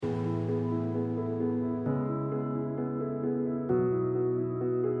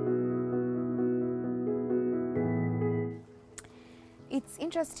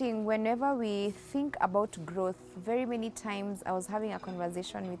interesting, whenever we think about growth, very many times I was having a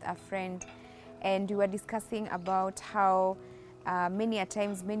conversation with a friend and we were discussing about how many a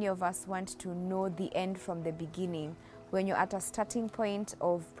times many of us want to know the end from the beginning. When you're at a starting point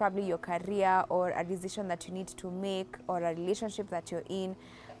of probably your career or a decision that you need to make or a relationship that you're in,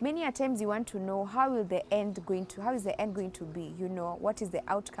 many a times you want to know how is the end going to be, you know, what is the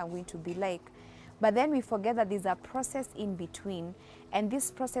outcome going to be like. But then we forget that there's a process in between, and this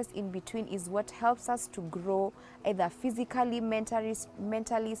process in between is what helps us to grow either physically, mentally,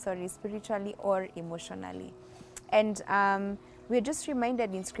 spiritually, or emotionally. And we're just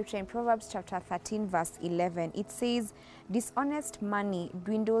reminded in scripture in Proverbs chapter 13 verse 11, it says, dishonest money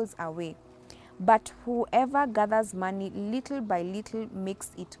dwindles away, but whoever gathers money little by little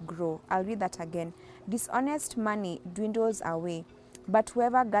makes it grow. I'll read that again. Dishonest money dwindles away, but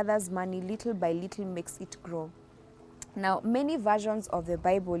whoever gathers money little by little makes it grow. Now, many versions of the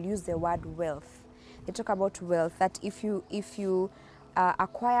Bible use the word wealth. They talk about wealth, that if you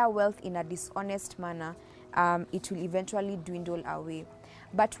acquire wealth in a dishonest manner, it will eventually dwindle away.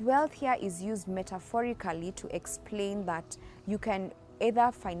 But wealth here is used metaphorically to explain that you can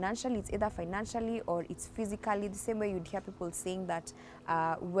it's either financially or it's physically. The same way you'd hear people saying that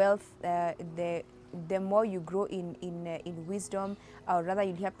wealth, the more you grow in wisdom, or rather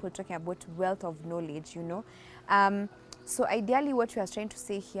you'd hear people talking about wealth of knowledge, you know. So ideally what we are trying to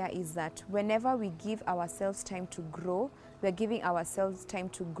say here is that whenever we give ourselves time to grow, we're giving ourselves time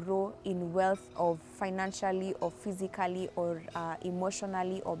to grow in wealth of financially or physically or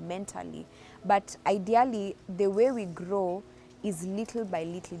emotionally or mentally. But ideally, the way we grow is little by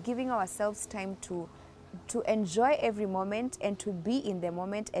little, giving ourselves time to enjoy every moment and to be in the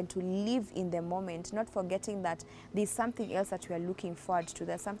moment and to live in the moment, not forgetting that there's something else that we are looking forward to,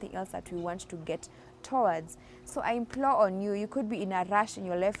 there's something else that we want to get towards. So I implore on you, you could be in a rush in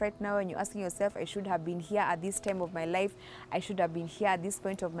your life right now and you're asking yourself, I should have been here at this time of my life, I should have been here at this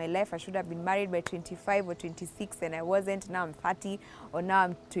point of my life, I should have been married by 25 or 26 and I wasn't, now I'm 30 or now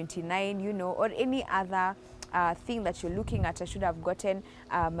I'm 29, you know, or any other thing that you're looking at. I should have gotten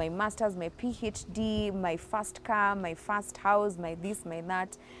my master's, my PhD, my first car, my first house, my this, my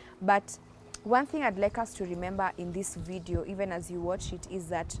that. But one thing I'd like us to remember in this video, even as you watch it, is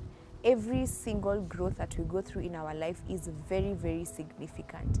that every single growth that we go through in our life is very, very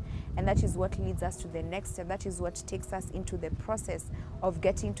significant. And that is what leads us to the next step. That is what takes us into the process of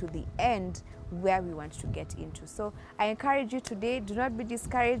getting to the end where we want to get into. So I encourage you today, do not be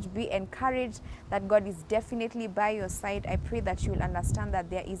discouraged, be encouraged that God is definitely by your side. I pray that you will understand that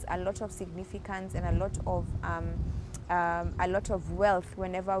there is a lot of significance and a lot of wealth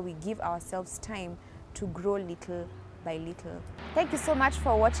whenever we give ourselves time to grow little by little. Thank you so much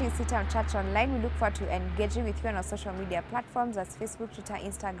for watching CITAM Church Online. We look forward to engaging with you on our social media platforms as Facebook, Twitter,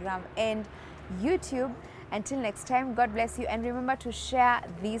 Instagram, and YouTube. Until next time, God bless you, and remember to share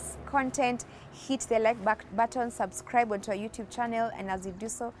this content, hit the like button, subscribe onto our YouTube channel, and as you do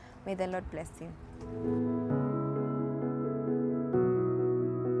so, may the Lord bless you.